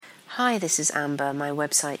Hi, this is Amber. My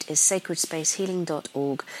website is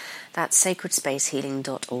sacredspacehealing.org. That's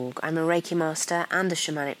sacredspacehealing.org. I'm a Reiki master and a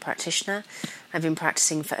shamanic practitioner. I've been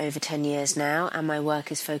practicing for over 10 years now, and my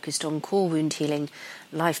work is focused on core wound healing,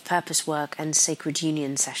 life purpose work, and sacred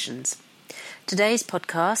union sessions. Today's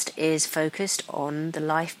podcast is focused on the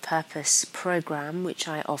Life Purpose program, which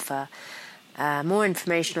I offer. More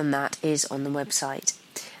information on that is on the website.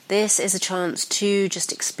 This is a chance to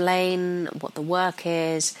just explain what the work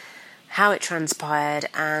is, how it transpired,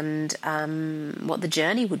 and what the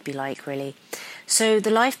journey would be like, really. So the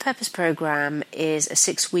Life Purpose program is a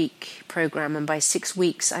 6-week program, and by 6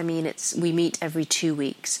 weeks I mean we meet every 2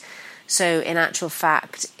 weeks. So in actual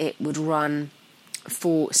fact it would run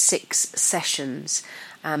for 6 sessions,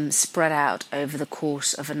 spread out over the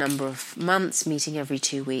course of a number of months, meeting every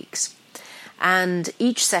 2 weeks. And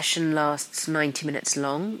each session lasts 90 minutes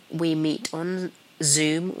long. We meet on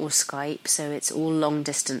Zoom or Skype, so it's all long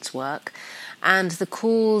distance work. And the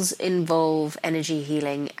calls involve energy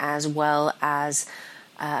healing as well as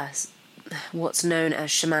what's known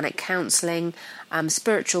as shamanic counseling,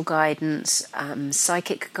 spiritual guidance,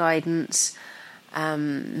 psychic guidance,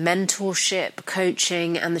 mentorship,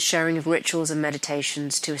 coaching, and the sharing of rituals and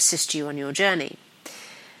meditations to assist you on your journey.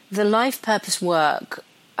 The Life Purpose work,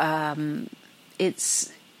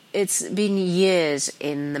 it's been years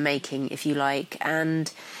in the making, if you like,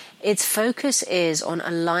 and its focus is on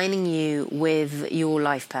aligning you with your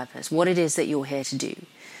life purpose, what it is that you're here to do.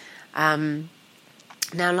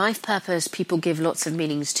 Now, life purpose, people give lots of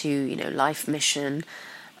meanings to, life mission,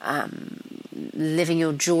 living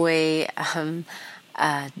your joy,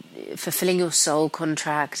 fulfilling your soul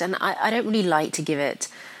contract, and I don't really like to give it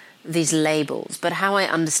these labels, but how I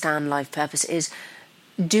understand life purpose is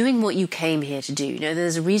doing what you came here to do.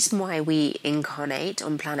 There's a reason why we incarnate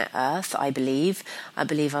on planet Earth, I believe. I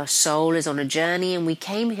believe our soul is on a journey, and we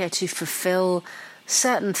came here to fulfill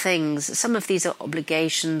certain things. Some of these are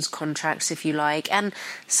obligations, contracts, if you like, and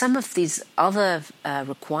some of these other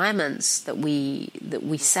requirements that we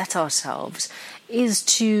set ourselves is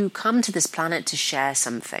to come to this planet to share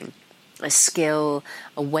something. A skill,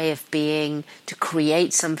 a way of being, to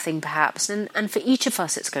create something perhaps, and for each of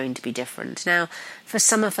us it's going to be different. Now, for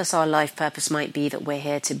some of us our life purpose might be that we're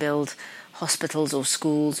here to build hospitals or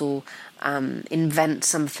schools or invent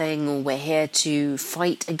something, or we're here to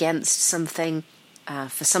fight against something.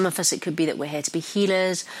 For some of us it could be that we're here to be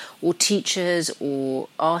healers or teachers or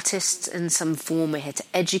artists in some form. We're here to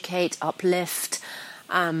educate, uplift,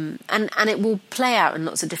 and it will play out in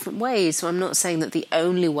lots of different ways. So I'm not saying that the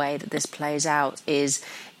only way that this plays out is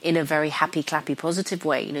in a very happy, clappy, positive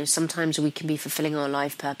way. Sometimes we can be fulfilling our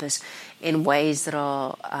life purpose in ways that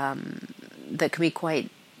are that can be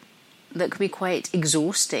quite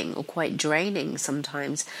exhausting or quite draining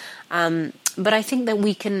sometimes. But I think that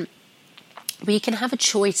we can have a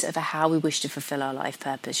choice over how we wish to fulfill our life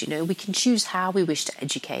purpose. We can choose how we wish to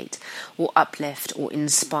educate or uplift or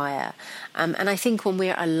inspire. And I think when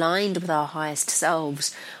we're aligned with our highest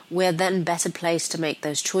selves, we're then better placed to make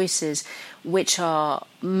those choices which are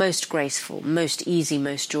most graceful, most easy,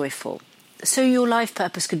 most joyful. So your life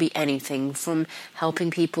purpose could be anything from helping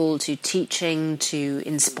people to teaching to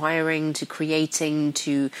inspiring to creating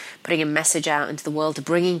to putting a message out into the world to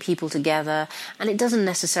bringing people together. And it doesn't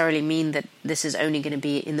necessarily mean that this is only going to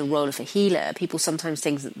be in the role of a healer. People sometimes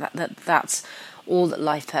think that's all that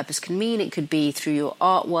life purpose can mean. It could be through your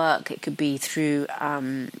artwork. It could be through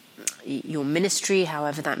your ministry,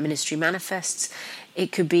 however that ministry manifests.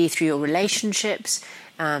 It could be through your relationships.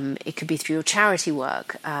 It could be through your charity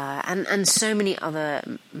work, and so many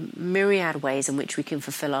other myriad ways in which we can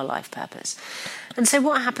fulfill our life purpose. And so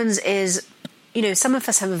what happens is, some of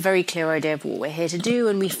us have a very clear idea of what we're here to do,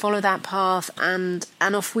 and we follow that path, and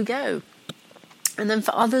off we go. And then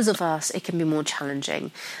for others of us, it can be more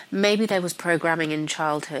challenging. Maybe there was programming in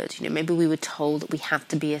childhood. Maybe we were told that we had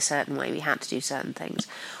to be a certain way, we had to do certain things.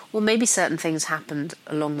 Or maybe certain things happened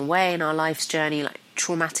along the way in our life's journey, like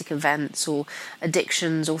traumatic events or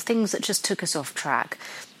addictions or things that just took us off track.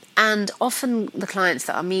 And often the clients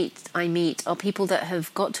that I meet are people that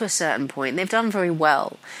have got to a certain point. They've done very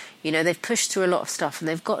well. They've pushed through a lot of stuff, and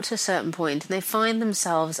they've got to a certain point, and they find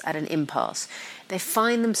themselves at an impasse. They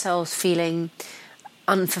find themselves feeling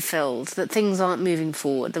unfulfilled, that things aren't moving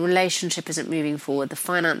forward, the relationship isn't moving forward, the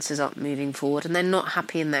finances aren't moving forward, and they're not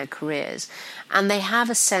happy in their careers. And they have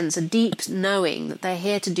a sense, a deep knowing that they're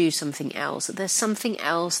here to do something else, that there's something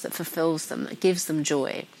else that fulfills them, that gives them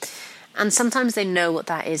joy. And sometimes they know what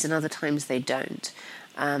that is, and other times they don't.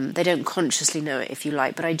 They don't consciously know it, if you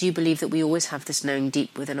like, but I do believe that we always have this knowing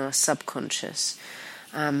deep within our subconscious.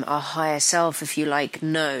 our higher self, if you like,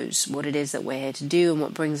 knows what it is that we're here to do and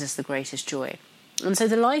what brings us the greatest joy. And so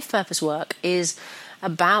the life purpose work is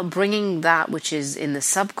about bringing that which is in the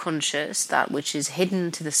subconscious, that which is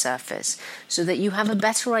hidden to the surface, so that you have a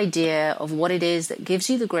better idea of what it is that gives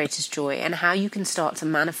you the greatest joy and how you can start to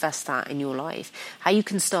manifest that in your life, how you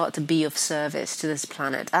can start to be of service to this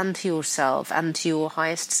planet and to yourself and to your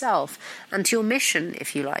highest self and to your mission,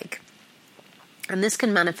 if you like. And this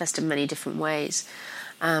can manifest in many different ways.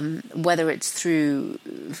 Whether it's through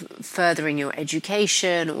furthering your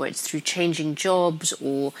education, or it's through changing jobs,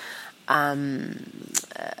 or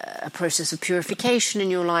a process of purification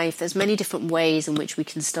in your life. There's many different ways in which we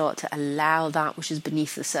can start to allow that which is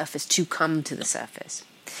beneath the surface to come to the surface.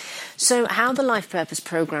 So how the Life Purpose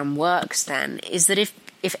Program works then is that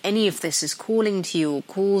if any of this is calling to you or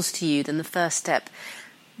calls to you, then the first step,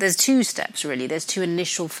 there's two steps really. There's two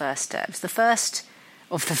initial first steps. The first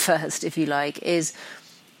of the first, if you like, is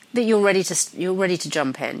that you're ready to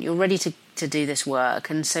jump in. You're ready to do this work.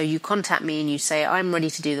 And so you contact me and you say, I'm ready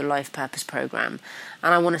to do the Life Purpose Program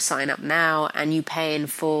and I want to sign up now. And you pay in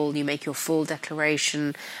full, you make your full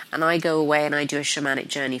declaration, and I go away and I do a shamanic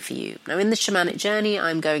journey for you. Now in the shamanic journey,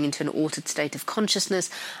 I'm going into an altered state of consciousness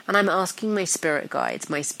and I'm asking my spirit guides,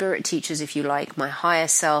 my spirit teachers, if you like, my higher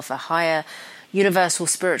self, a higher universal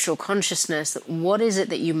spiritual consciousness, what is it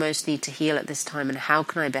that you most need to heal at this time and how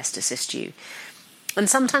can I best assist you? And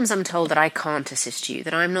sometimes I'm told that I can't assist you,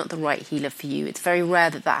 that I'm not the right healer for you. It's very rare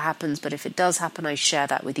that that happens, but if it does happen, I share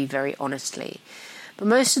that with you very honestly. But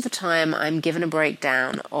most of the time, I'm given a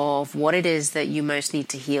breakdown of what it is that you most need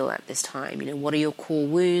to heal at this time. You know, what are your core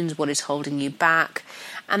wounds? What is holding you back?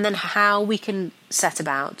 And then how we can set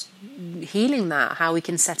about healing that, how we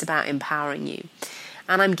can set about empowering you.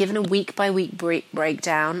 And I'm given a week-by-week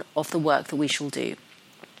breakdown of the work that we shall do.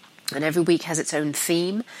 And every week has its own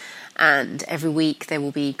theme. And every week there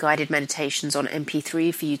will be guided meditations on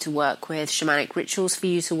MP3 for you to work with, shamanic rituals for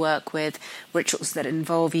you to work with, rituals that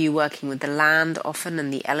involve you working with the land often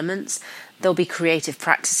and the elements. There'll be creative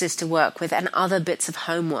practices to work with and other bits of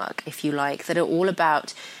homework, if you like, that are all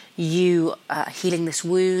about you healing this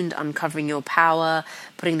wound, uncovering your power,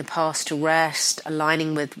 putting the past to rest,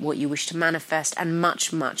 aligning with what you wish to manifest, and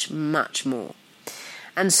much, much, much more.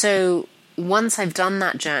 And so once I've done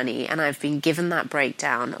that journey and I've been given that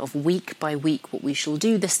breakdown of week by week what we shall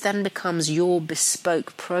do, this then becomes your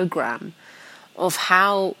bespoke program of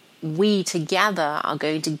how we together are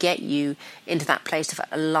going to get you into that place of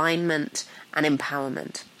alignment and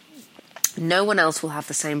empowerment. No one else will have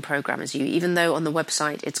the same program as you, even though on the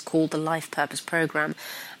website it's called the Life Purpose Program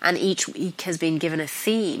and each week has been given a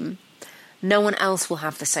theme. No one else will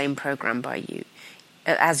have the same program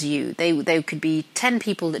as you. They could be 10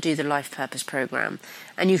 people that do the Life Purpose Program,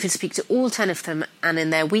 and you could speak to all 10 of them, and in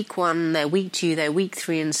their week 1, their week 2, their week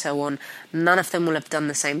 3, and so on, none of them will have done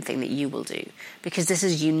the same thing that you will do, because this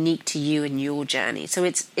is unique to you and your journey. So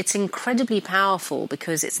it's incredibly powerful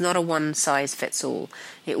because it's not a one-size-fits-all.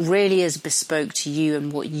 It really is bespoke to you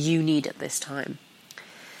and what you need at this time.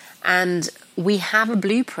 And we have a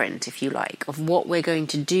blueprint, if you like, of what we're going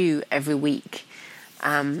to do every week.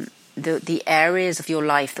 The areas of your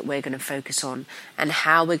life that we're going to focus on and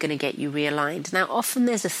how we're going to get you realigned. Now, often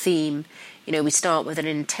there's a theme. You know, we start with an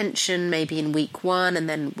intention maybe in week 1, and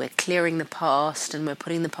then we're clearing the past and we're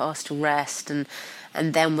putting the past to rest, and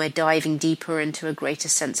then we're diving deeper into a greater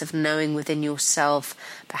sense of knowing within yourself,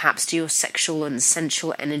 perhaps to your sexual and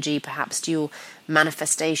sensual energy, perhaps to your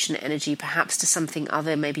manifestation energy, perhaps to something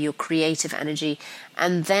other, maybe your creative energy.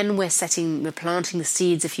 And then we're planting the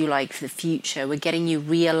seeds, if you like, for the future. We're getting you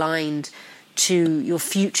realigned to your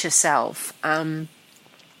future self. So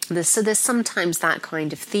there's sometimes that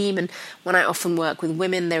kind of theme. And when I often work with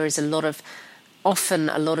women, there is often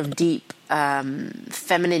a lot of deep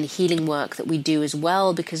feminine healing work that we do as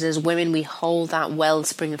well, because as women we hold that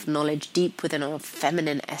wellspring of knowledge deep within our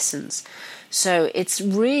feminine essence. So it's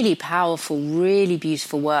really powerful, really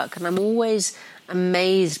beautiful work, and I'm always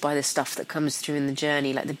amazed by the stuff that comes through in the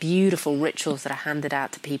journey, like the beautiful rituals that are handed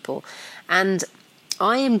out to people. And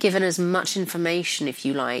I am given as much information, if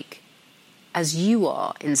you like, as you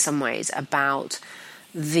are in some ways about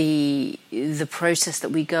the process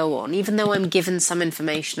that we go on. Even though I'm given some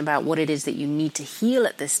information about what it is that you need to heal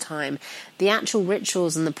at this time, the actual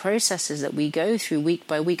rituals and the processes that we go through week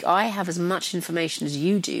by week, I have as much information as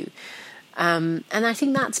you do. And I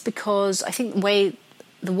think that's because I think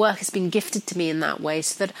the work has been gifted to me in that way,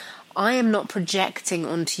 so that I am not projecting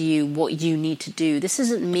onto you what you need to do. This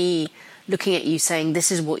isn't me looking at you saying,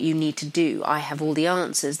 this is what you need to do. I have all the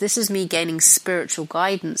answers. This is me gaining spiritual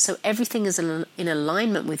guidance. So everything is in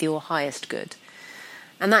alignment with your highest good.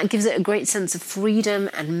 And that gives it a great sense of freedom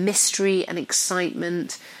and mystery and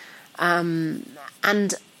excitement. And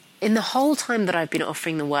in the whole time that I've been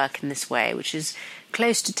offering the work in this way, which is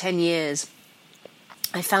close to 10 years,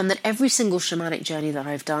 I found that every single shamanic journey that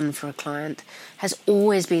I've done for a client has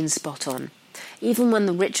always been spot on. Even when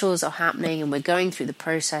the rituals are happening and we're going through the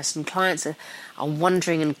process and clients are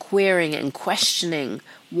wondering and querying and questioning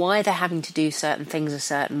why they're having to do certain things a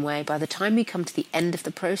certain way, by the time we come to the end of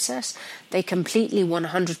the process, they completely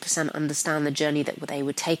 100% understand the journey that they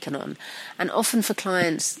were taken on. And often for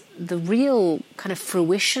clients, the real kind of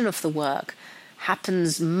fruition of the work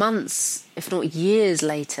happens months, if not years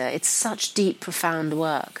later. It's such deep, profound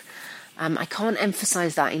work. I can't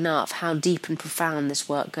emphasize that enough, how deep and profound this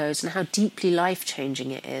work goes and how deeply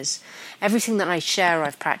life-changing it is. Everything that I share,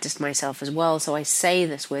 I've practiced myself as well, so I say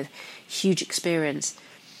this with huge experience.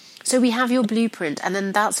 So we have your blueprint, and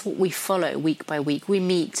then that's what we follow week by week. We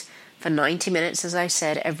meet for 90 minutes, as I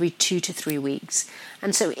said, every 2 to 3 weeks.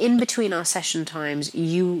 And so in between our session times,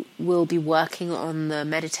 you will be working on the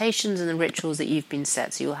meditations and the rituals that you've been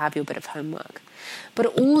set, so you'll have your bit of homework. But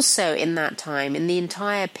also in that time, in the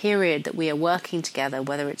entire period that we are working together,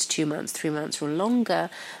 whether it's 2 months, 3 months or longer,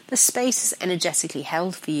 the space is energetically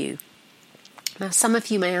held for you. Now, some of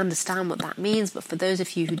you may understand what that means, but for those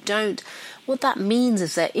of you who don't, what that means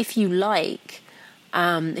is that if you like,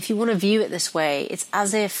 if you want to view it this way, it's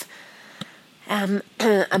as if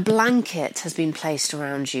a blanket has been placed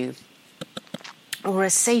around you, or a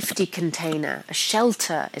safety container, a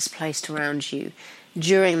shelter is placed around you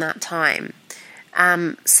during that time,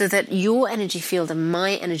 so that your energy field and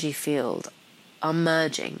my energy field are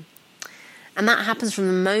merging. And that happens from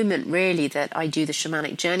the moment, really, that I do the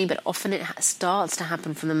shamanic journey, but often it starts to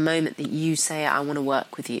happen from the moment that you say, I want to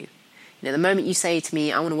work with you. You know, the moment you say to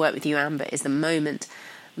me, I want to work with you, Amber, is the moment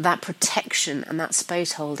that protection and that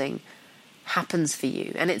space holding happens for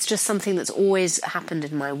you. And it's just something that's always happened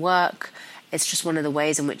in my work. It's just one of the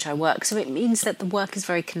ways in which I work. So it means that the work is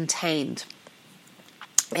very contained.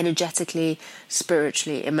 Energetically,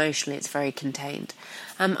 spiritually, emotionally, it's very contained.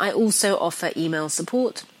 I also offer email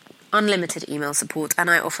support, unlimited email support, and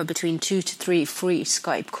I offer between 2 to 3 free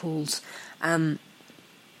Skype calls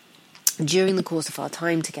during the course of our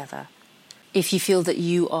time together. If you feel that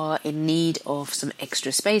you are in need of some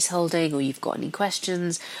extra space holding or you've got any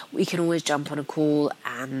questions, we can always jump on a call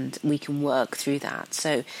and we can work through that.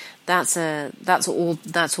 So that's all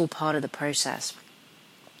part of the process.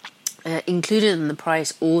 Included in the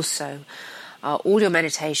price also are all your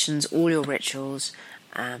meditations, all your rituals,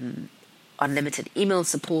 unlimited email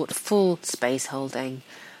support, full space holding,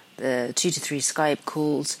 the 2 to 3 Skype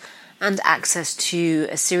calls, and access to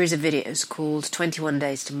a series of videos called 21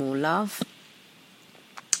 Days to More Love.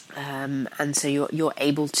 And so you're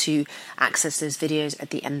able to access those videos at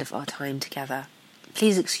the end of our time together.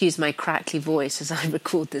 Please excuse my crackly voice as I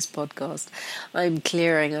record this podcast. I'm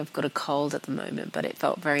clearing, I've got a cold at the moment, but it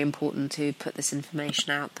felt very important to put this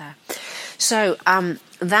information out there. So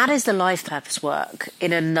that is the life purpose work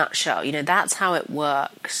in a nutshell. You know, that's how it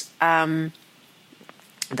works. That's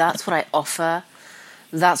what I offer.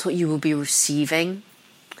 That's what you will be receiving.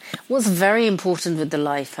 What's very important with the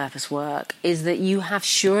life purpose work is that you have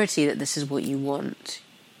surety that this is what you want.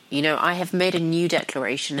 You know, I have made a new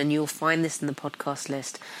declaration, and you'll find this in the podcast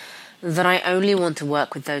list, that I only want to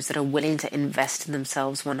work with those that are willing to invest in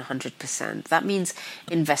themselves 100%. That means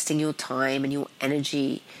investing your time and your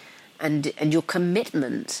energy and your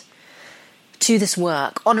commitment to this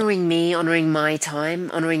work, honouring me, honouring my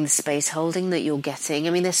time, honouring the space holding that you're getting. I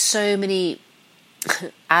mean, there's so many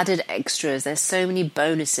added extras, there's so many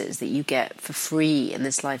bonuses that you get for free in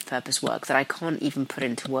this life purpose work that I can't even put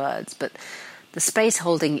into words, but the space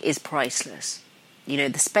holding is priceless. You know,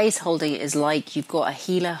 the space holding is like you've got a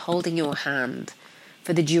healer holding your hand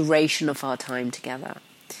for the duration of our time together.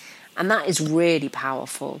 And that is really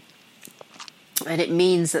powerful. And it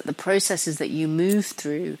means that the processes that you move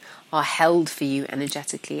through are held for you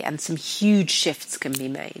energetically, and some huge shifts can be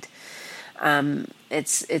made.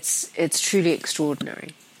 It's truly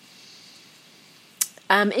extraordinary.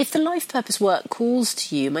 If the life purpose work calls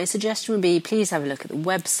to you, my suggestion would be please have a look at the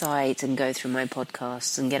website and go through my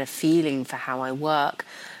podcasts and get a feeling for how I work,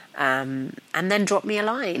 and then drop me a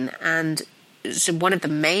line. And so one of the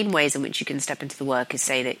main ways in which you can step into the work is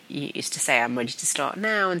to say I'm ready to start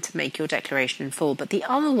now and to make your declaration in full. But the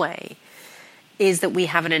other way is that we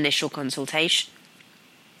have an initial consultation.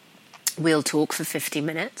 We'll talk for 50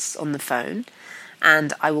 minutes on the phone,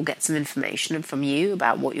 and I will get some information from you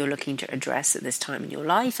about what you're looking to address at this time in your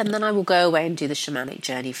life, and then I will go away and do the shamanic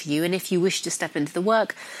journey for you. And if you wish to step into the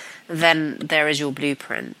work, then there is your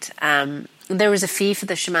blueprint. There is a fee for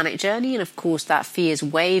the shamanic journey, and of course that fee is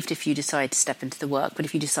waived if you decide to step into the work. But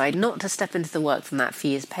if you decide not to step into the work, then that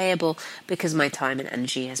fee is payable, because my time and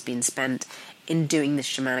energy has been spent in doing this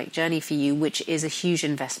shamanic journey for you, which is a huge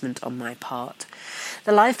investment on my part.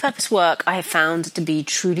 The life purpose work I have found to be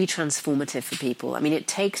truly transformative for people. I mean, it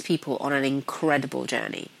takes people on an incredible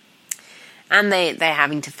journey. And they're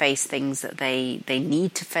having to face things that they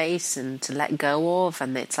need to face and to let go of.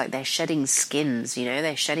 And it's like they're shedding skins,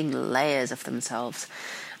 they're shedding layers of themselves.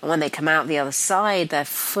 And when they come out the other side, they're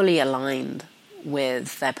fully aligned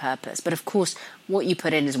with their purpose. But of course, what you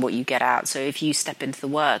put in is what you get out. So if you step into the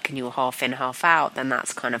work and you're half in, half out, then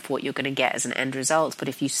that's kind of what you're going to get as an end result. But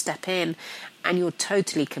if you step in and you're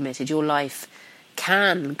totally committed, your life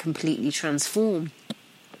can completely transform.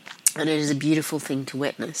 And it is a beautiful thing to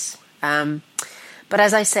witness. But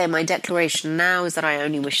as I say, my declaration now is that I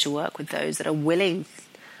only wish to work with those that are willing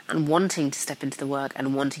and wanting to step into the work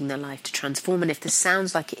and wanting their life to transform. And if this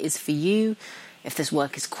sounds like it is for you, if this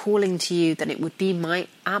work is calling to you, then it would be my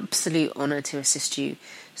absolute honour to assist you.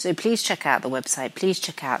 So please check out the website, please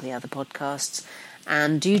check out the other podcasts,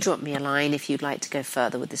 and do drop me a line if you'd like to go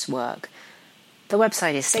further with this work. The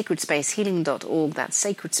website is sacredspacehealing.org. That's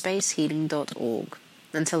sacredspacehealing.org.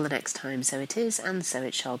 Until the next time, so it is, and so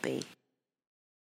it shall be.